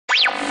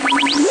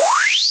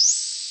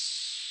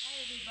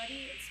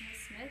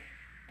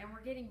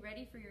we're getting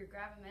ready for your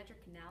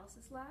gravimetric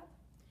analysis lab.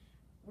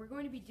 We're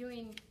going to be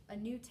doing a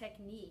new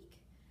technique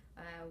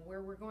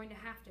where we're going to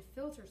have to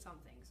filter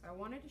something. So I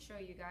wanted to show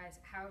you guys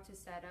how to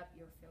set up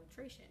your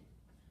filtration.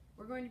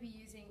 We're going to be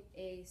using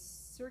a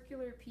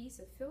circular piece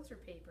of filter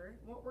paper.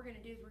 What we're going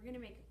to do is we're going to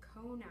make a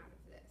cone out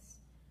of this.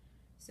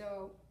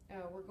 So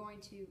we're going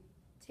to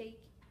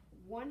take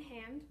one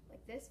hand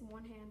like this and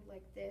one hand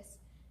like this,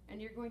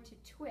 and you're going to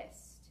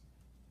twist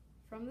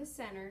from the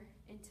center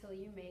until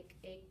you make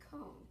a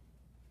cone.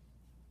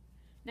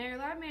 Now your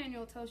lab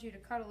manual tells you to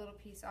cut a little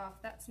piece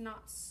off. That's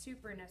not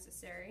super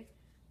necessary,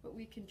 but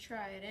we can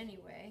try it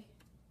anyway.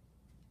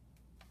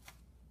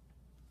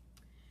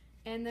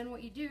 And then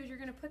what you do is you're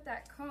going to put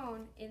that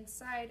cone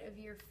inside of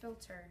your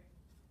filter,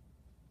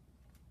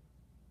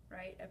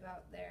 right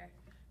about there.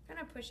 Kind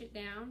of push it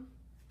down.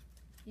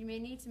 You may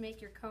need to make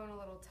your cone a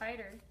little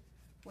tighter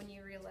when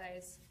you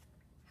realize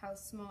how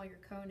small your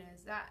cone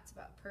is. That's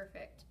about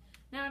perfect.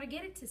 Now to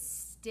get it to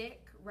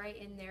stick right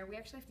in there, we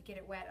actually have to get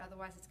it wet,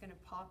 otherwise it's going to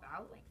pop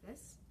out like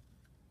this.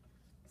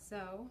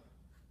 So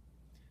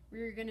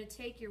we're going to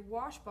take your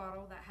wash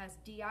bottle that has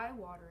DI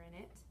water in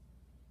it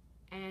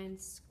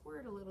and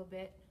squirt a little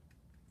bit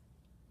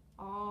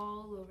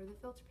all over the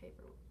filter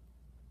paper,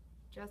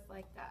 just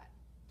like that.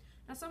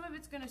 Now some of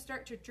it's going to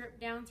start to drip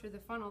down through the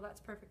funnel.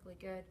 That's perfectly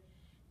good.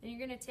 Then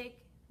you're going to take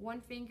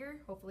one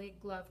finger, hopefully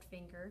a gloved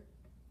finger,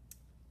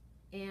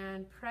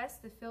 and press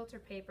the filter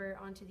paper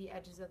onto the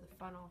edges of the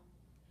funnel.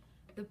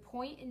 The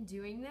point in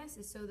doing this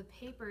is so the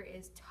paper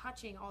is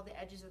touching all the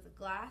edges of the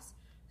glass,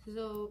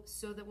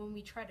 so that when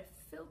we try to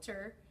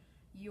filter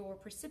your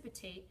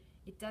precipitate,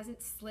 it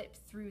doesn't slip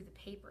through the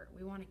paper.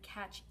 We want to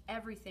catch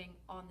everything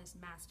on this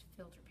masked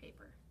filter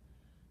paper.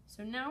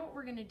 So now what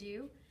we're going to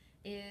do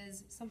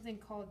is something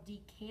called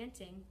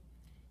decanting,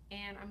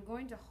 and I'm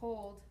going to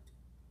hold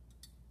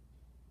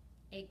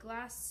a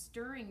glass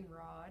stirring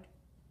rod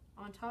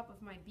on top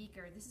of my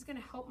beaker. This is going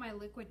to help my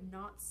liquid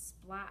not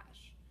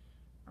splash.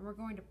 And we're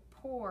going to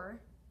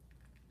pour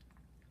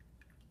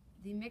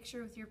the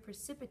mixture with your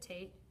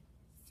precipitate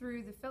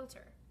through the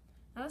filter.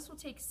 Now this will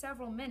take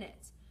several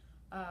minutes.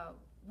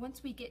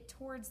 Once we get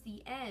towards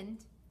the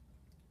end,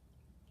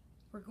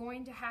 we're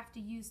going to have to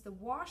use the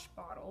wash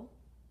bottle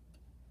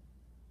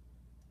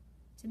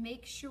to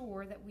make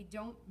sure that we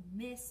don't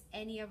miss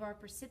any of our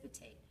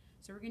precipitate.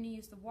 So we're going to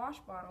use the wash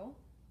bottle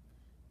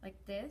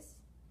like this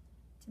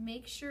to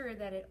make sure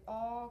that it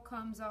all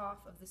comes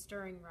off of the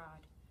stirring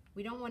rod.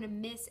 We don't want to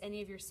miss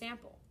any of your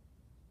sample.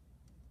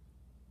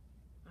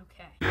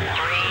 Okay.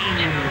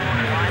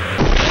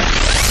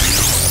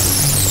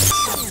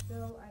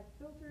 So I've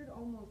filtered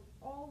almost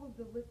all of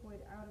the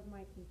liquid out of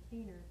my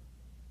container,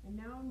 and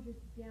now I'm just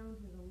down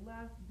to the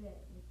last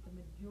bit with the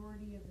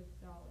majority of the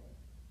solid.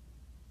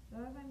 So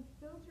as I'm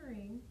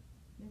filtering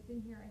this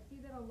in here, I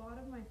see that a lot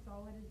of my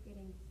solid is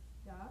getting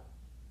stuck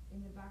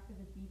in the back of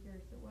the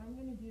beaker. So what I'm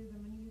going to do is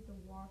I'm going to use the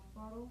wash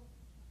bottle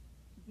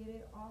to get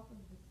it off of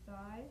the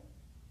side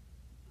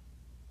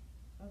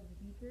of the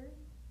beaker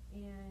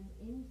and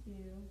into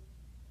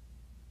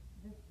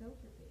the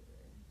filter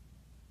paper.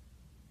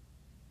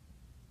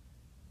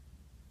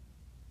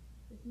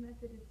 This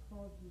method is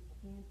called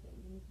decanting,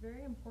 and it's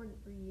very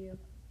important for you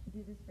to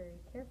do this very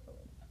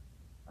carefully.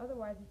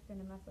 Otherwise, it's going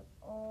to mess up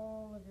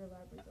all of your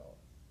lab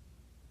results.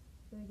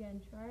 So again,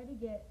 try to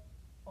get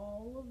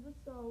all of the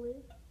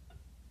solid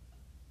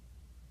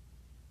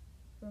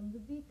from the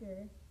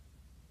beaker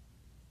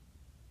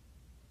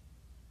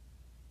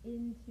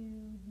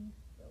into the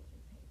filter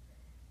paper.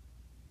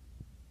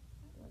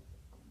 That looks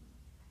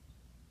almost right.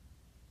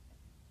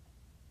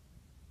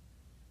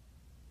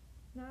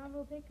 Now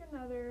we'll take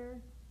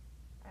another,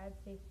 I'd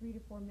say 3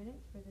 to 4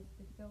 minutes for this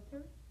to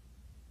filter.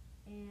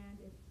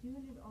 And as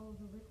soon as all of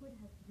the liquid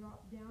has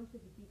dropped down to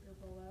the beaker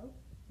below,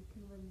 you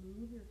can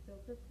remove your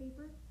filter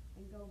paper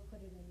and go and put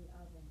it in the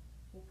oven.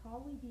 We'll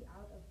probably be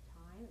out of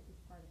time at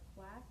this part of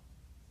class,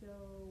 so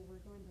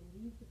we're going to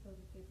leave the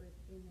filter papers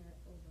in there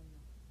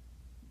overnight.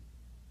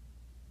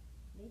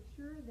 Make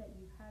sure that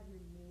you have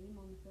your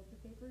name on the filter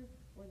paper,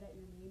 or that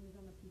your name is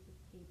on a piece of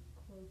tape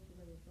close to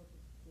where your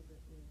filter paper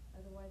is.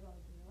 Otherwise, all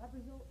of your lab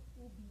results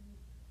will be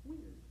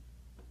weird.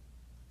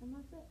 And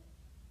that's it.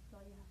 That's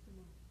all you have to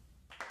know.